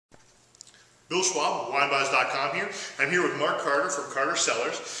Bill Schwab of WineBuyers.com here. I'm here with Mark Carter from Carter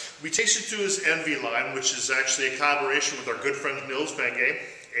Cellars. We tasted through his Envy line, which is actually a collaboration with our good friend Nils Bengay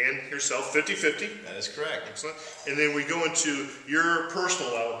and yourself, 50-50. That is correct. Excellent. And then we go into your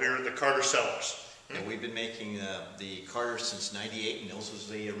personal level here at the Carter Cellars. And we've been making the Carter since '98. Nils was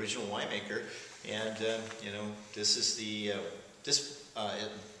the original winemaker, and you know, this is the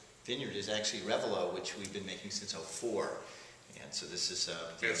vineyard is actually Revelo, which we've been making since '04. And so this is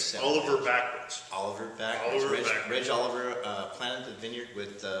it's Oliver backwards. Oliver backwards. Reg Oliver planted the vineyard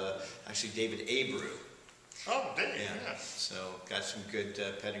with actually David Abreu. Oh, Dave, yeah. So got some good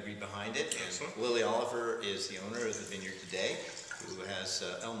pedigree behind it. Excellent. And Lily Oliver is the owner of the vineyard today, who has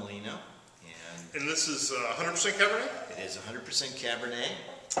El Molino. And this is 100% Cabernet? It is 100% Cabernet.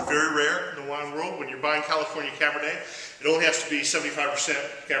 Very rare in the wine world. When you're buying California Cabernet, it only has to be 75%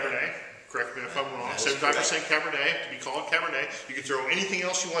 Cabernet. Correct me if I'm wrong. 75% Cabernet to be called Cabernet. You can throw anything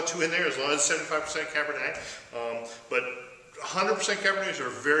else you want to in there as long as 75% Cabernet. But 100% Cabernets are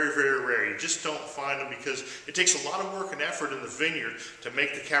very, very rare. You just don't find them because it takes a lot of work and effort in the vineyard to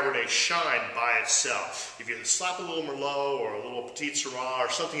make the Cabernet shine by itself. If you slap a little Merlot or a little Petit Syrah or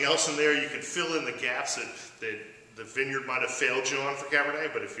something else in there, you can fill in the gaps that the vineyard might have failed you on for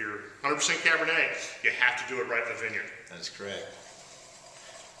Cabernet. But if you're 100% Cabernet, you have to do it right in the vineyard. That is correct.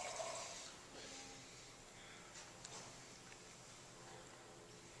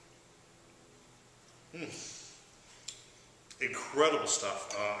 Incredible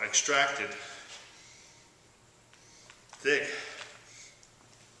stuff, extracted, thick.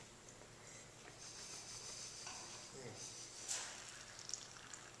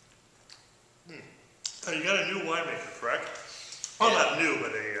 Now you got a new winemaker, correct? Well, not new,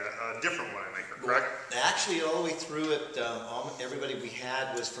 but a different winemaker, correct? Well, actually, all the way through it, everybody we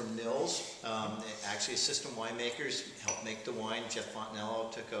had was from Nils. Actually, assistant winemakers helped make the wine. Jeff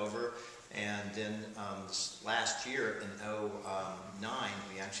Fontanello took over. And then last year in '09,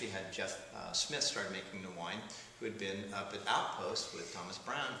 we actually had Jeff Smith started making the wine, who had been up at Outpost with Thomas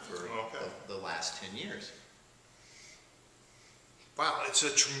Brown for the last 10 years. Wow, it's a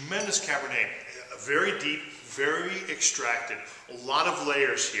tremendous Cabernet. Very deep, very extracted. A lot of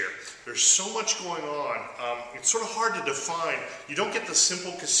layers here. There's so much going on. It's sort of hard to define. You don't get the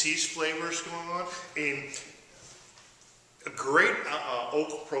simple cassis flavors going on. A great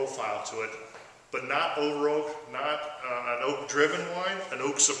oak profile to it, but not over oak, not an oak driven wine, an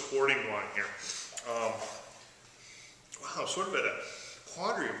oak supporting wine here. Wow, sort of at a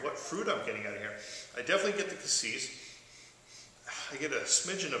quandary of what fruit I'm getting out of here. I definitely get the cassis. I get a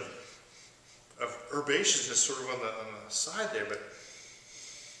smidgen of herbaceousness sort of on the side there, but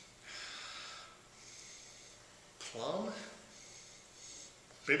plum?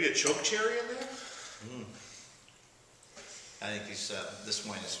 Maybe a choke cherry in there? I think this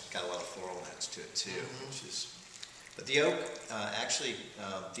wine has got a lot of floral notes to it too, which is. But the oak, actually,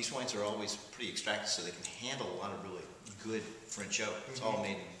 these wines are always pretty extracted, so they can handle a lot of really good French oak. It's all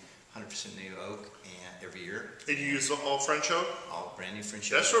made in 100% new oak, and every year. And you use all French oak? All brand new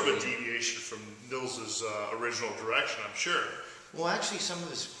French oak. That's sort of a deviation from Nils's original direction, I'm sure. Well, actually, some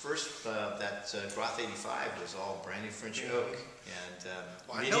of his first, that Groth 85 was all brand new French oak, and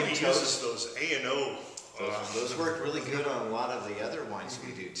well, I know he uses those A&O. Those work really good on a lot of the other wines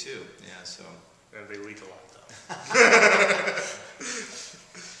we do too. Yeah, so. And they leak a lot though.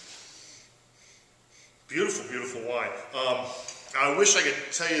 Beautiful, beautiful wine. I wish I could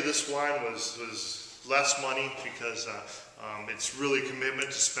tell you this wine was less money because it's really a commitment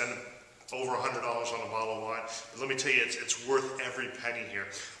to spend over $100 on a bottle of wine. But let me tell you, it's worth every penny here.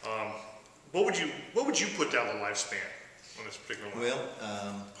 What would you put down the lifespan on this particular wine?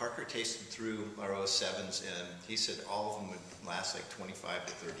 Well, Parker tasted through our 07s, and he said all of them would last like 25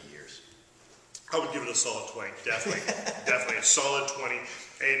 to 30 years. I would give it a solid 20, definitely. Definitely a solid 20.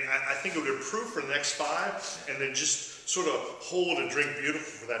 And I think it would improve for the next 5, and then just sort of hold and drink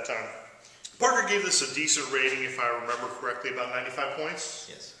beautiful for that time. Parker gave this a decent rating, if I remember correctly, about 95 points.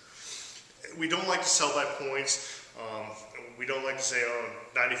 Yes. We don't like to sell by points. We don't like to say, oh,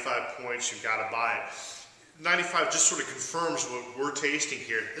 95 points, you've got to buy it. 95 just sort of confirms what we're tasting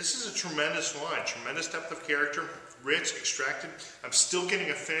here. This is a tremendous wine, tremendous depth of character, rich, extracted. I'm still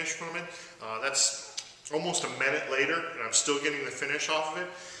getting a finish from it. That's almost a minute later, and I'm still getting the finish off of it.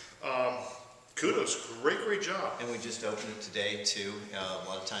 Kudos, great job. And we just opened it today too. A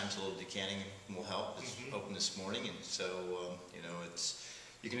lot of times a little decanting will help. It's opened this morning, and so you know,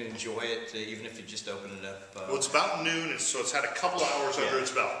 you can enjoy it even if you just open it up. Well, it's about noon, so it's had a couple hours under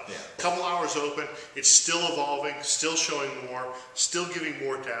its belt. A couple hours open. It's still evolving, still showing more, still giving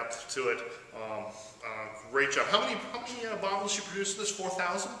more depth to it. great job. How many bottles you produce this?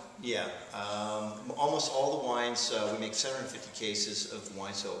 4,000? Yeah, almost all the wines, we make 750 cases of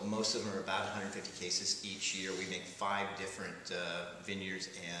wine, so most of them are about 150 cases each year. We make 5 different vineyards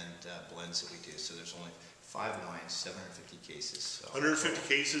and blends that we do, so there's only 5 wines, 750 cases. So. 150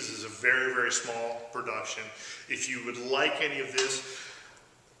 cases is a very, very small production. If you would like any of this,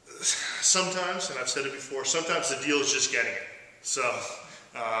 sometimes, and I've said it before, sometimes the deal is just getting it. So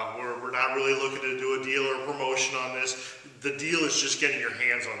we're not really looking to do a deal or a promotion on this. The deal is just getting your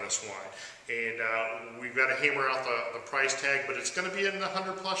hands on this wine. And we've got to hammer out the price tag, but it's going to be in the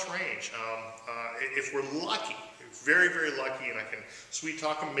 100+ range. If we're lucky, very, very lucky, and I can sweet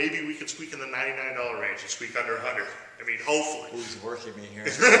talk them, maybe we could squeak in the $99 range and squeak under 100. I mean, hopefully. Who's working me here?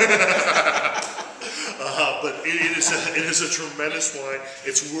 But it is a tremendous wine.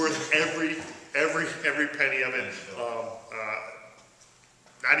 It's worth every penny of it.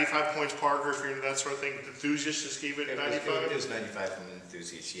 95 points Parker, if you're into that sort of thing. Enthusiast just gave it 95? It was 95 from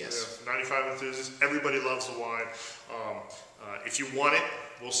Enthusiast, yes. Yeah, 95 Enthusiast. Everybody loves the wine. If you want it,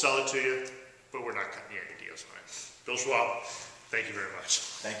 we'll sell it to you, but we're not cutting you any deals on it. Bill Schwab, thank you very much.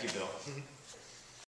 Thank you, Bill.